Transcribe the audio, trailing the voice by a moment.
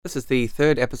This is the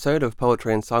third episode of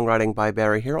Poetry and Songwriting by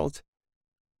Barrie Herrold.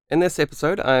 In this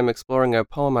episode, I am exploring a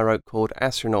poem I wrote called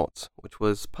Astronauts, which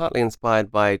was partly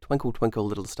inspired by Twinkle Twinkle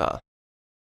Little Star.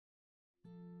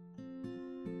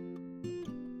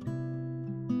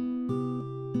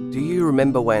 Do you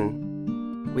remember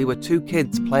when we were two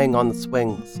kids playing on the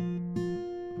swings,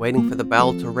 waiting for the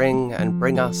bell to ring and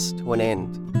bring us to an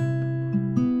end?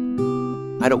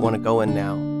 I don't want to go in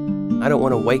now. I don't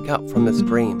want to wake up from this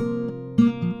dream.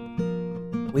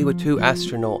 We were two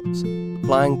astronauts,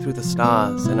 flying through the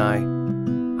stars, and I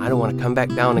don't want to come back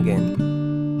down again.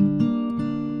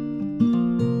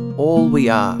 All we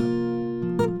are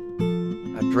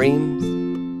dreams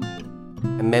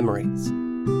and memories.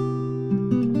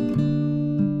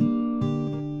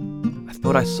 I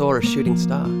thought I saw a shooting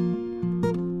star.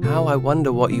 How I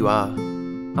wonder what you are,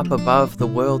 up above the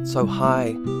world so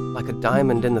high, like a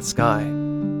diamond in the sky.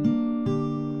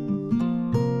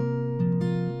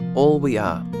 All we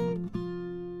are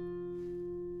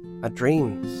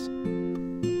dreams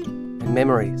and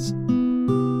memories.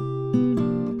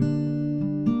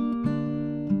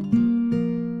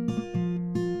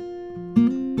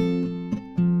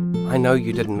 I know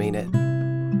you didn't mean it.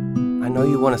 I know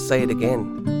you want to say it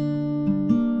again.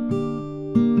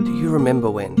 Do you remember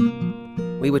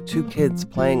when we were two kids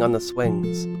playing on the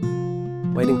swings,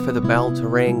 waiting for the bell to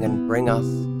ring and bring us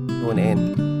to an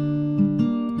end?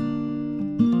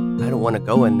 I don't want to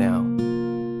go in now.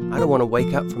 I don't want to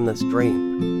wake up from this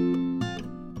dream.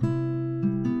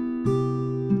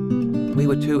 We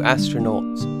were two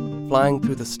astronauts flying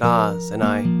through the stars, and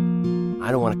I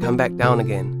don't want to come back down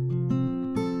again.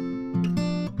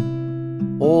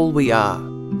 All we are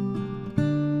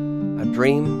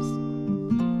dreams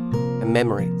and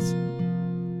memories.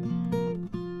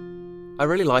 I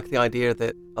really like the idea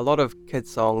that a lot of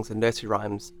kids' songs and nursery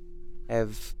rhymes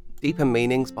have deeper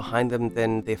meanings behind them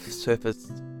than their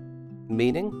surface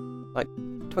meaning. Like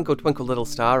Twinkle Twinkle Little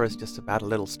Star is just about a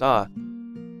little star.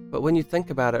 But when you think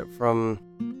about it from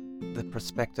the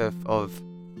perspective of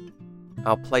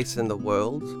our place in the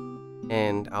world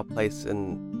and our place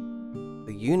in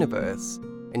the universe,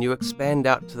 and you expand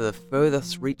out to the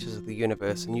furthest reaches of the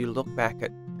universe and you look back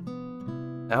at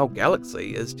our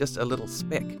galaxy as just a little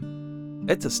speck.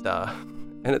 It's a star.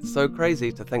 And it's so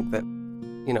crazy to think that,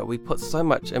 we put so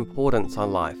much importance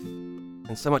on life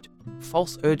and so much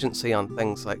false urgency on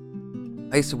things. Like,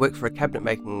 I used to work for a cabinet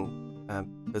making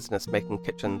business, making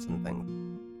kitchens and things.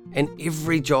 And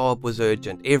every job was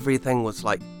urgent. Everything was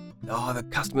like, the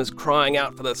customer's crying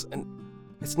out for this. And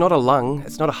it's not a lung,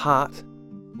 it's not a heart.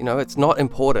 It's not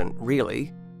important,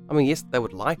 really. I mean, yes, they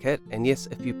would like it. And yes,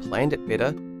 if you planned it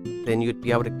better, then you'd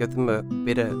be able to give them a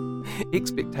better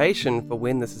expectation for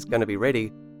when this is going to be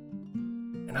ready.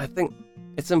 And I think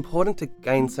it's important to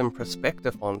gain some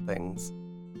perspective on things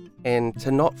and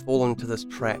to not fall into this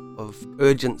trap of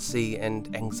urgency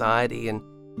and anxiety and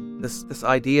this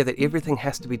idea that everything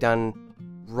has to be done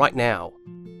right now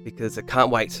because it can't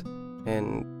wait.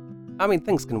 And I mean,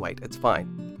 things can wait. It's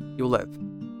fine. You'll live.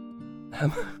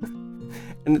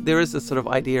 And there is this sort of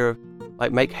idea of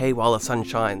like, make hay while the sun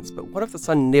shines. But what if the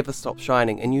sun never stops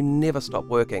shining and you never stop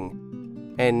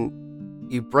working and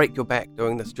you break your back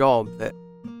doing this job that,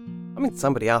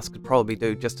 somebody else could probably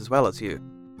do just as well as you?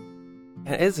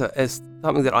 And it is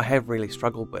something that I have really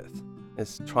struggled with,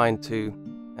 is trying to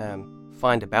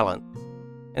find a balance.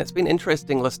 And it's been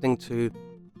interesting listening to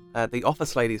the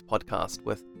Office Ladies podcast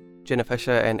with Jenna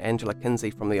Fisher and Angela Kinsey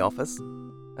from The Office.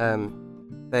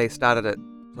 They started it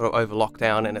sort of over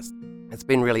lockdown, and it's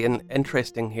been really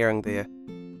interesting hearing their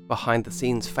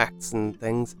behind-the-scenes facts and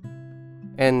things.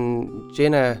 And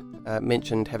Jenna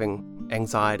mentioned having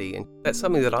anxiety, and that's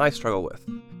something that I struggle with.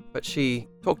 But she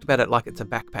talked about it like it's a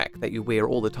backpack that you wear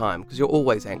all the time, because you're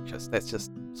always anxious. That's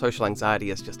just, social anxiety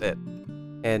is just it.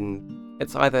 And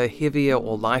it's either heavier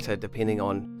or lighter depending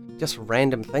on just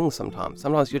random things sometimes.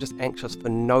 Sometimes you're just anxious for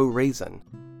no reason,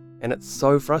 and it's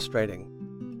so frustrating.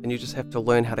 And you just have to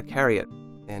learn how to carry it.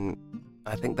 And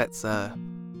I think that's a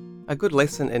good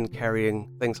lesson in carrying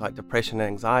things like depression and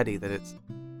anxiety, that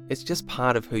it's just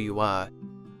part of who you are,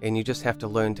 and you just have to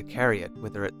learn to carry it,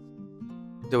 whether it's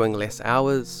doing less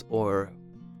hours or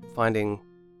finding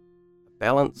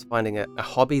balance, finding a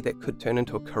hobby that could turn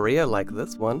into a career like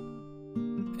this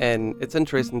one. And it's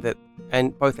interesting that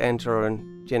both Angela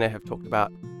and Jenna have talked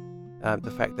about the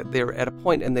fact that they're at a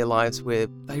point in their lives where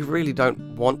they really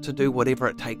don't want to do whatever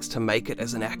it takes to make it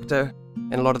as an actor.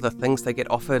 And a lot of the things they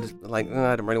get offered, like,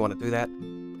 I don't really want to do that.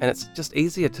 And it's just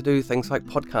easier to do things like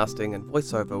podcasting and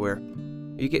voiceover, where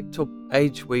you get to an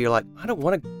age where you're like, I don't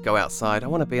want to go outside. I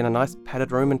want to be in a nice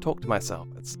padded room and talk to myself.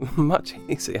 It's much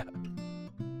easier.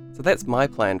 So that's my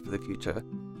plan for the future.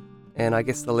 And I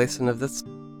guess the lesson of this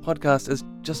podcast is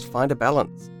just find a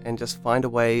balance and just find a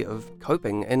way of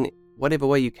coping in whatever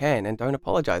way you can, and don't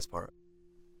apologize for it.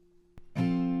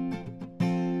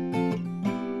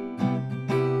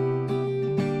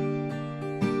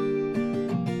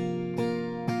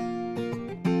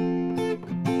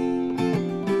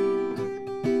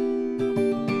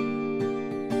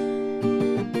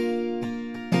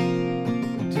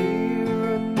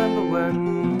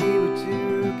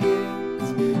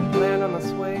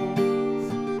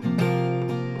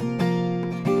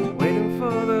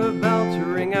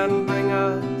 And bring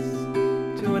us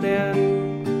to an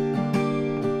end.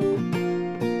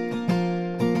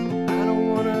 I don't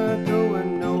wanna go,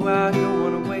 and no, I don't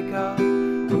wanna wake up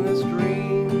from this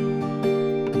dream.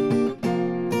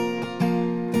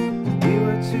 We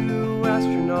were two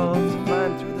astronauts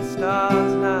flying through the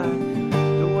stars, and I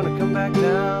don't wanna come back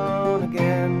down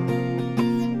again.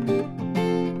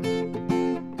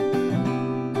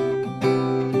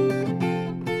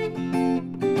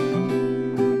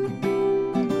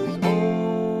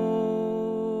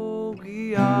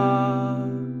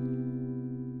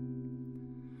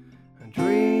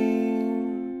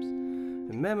 Dreams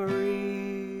and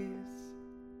memories.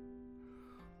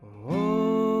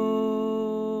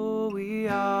 Oh, we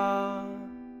are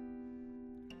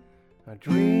our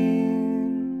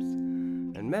dreams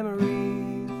and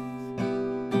memories.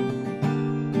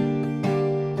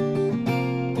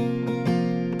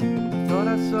 I thought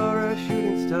I saw a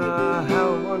shooting star.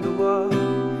 How I wonder what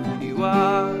you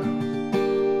are.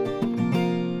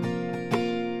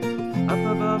 Up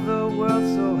above the world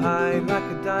so high, like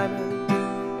a diamond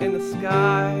in the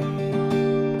sky.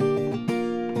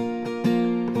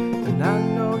 And I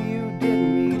know you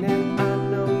didn't mean it, I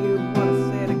know you wanna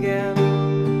say it again.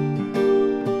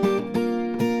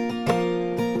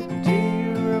 Do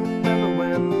you remember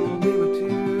when we were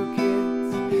two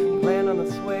kids playing on the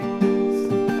swings,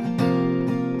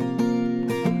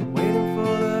 waiting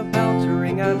for the bell to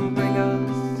ring and bring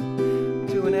us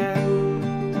to an end?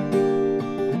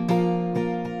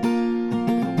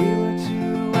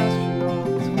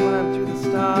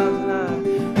 Stars, and I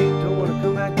don't want to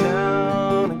come back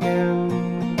down again.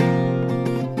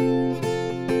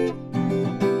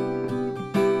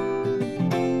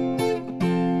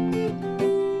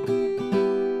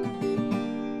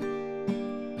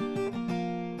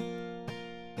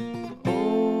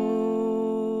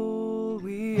 Oh,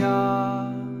 we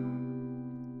are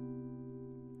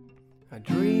our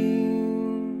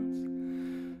dreams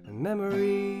and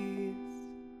memories.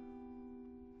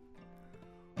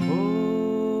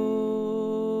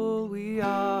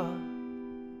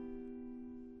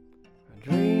 Our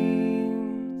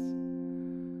dreams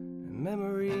and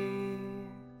memories.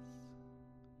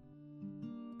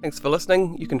 Thanks for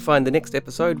listening. You can find the next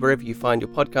episode wherever you find your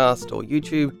podcast or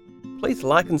YouTube. Please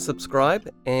like and subscribe,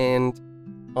 and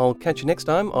I'll catch you next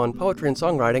time on Poetry and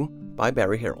Songwriting by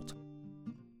Barrie Herrold.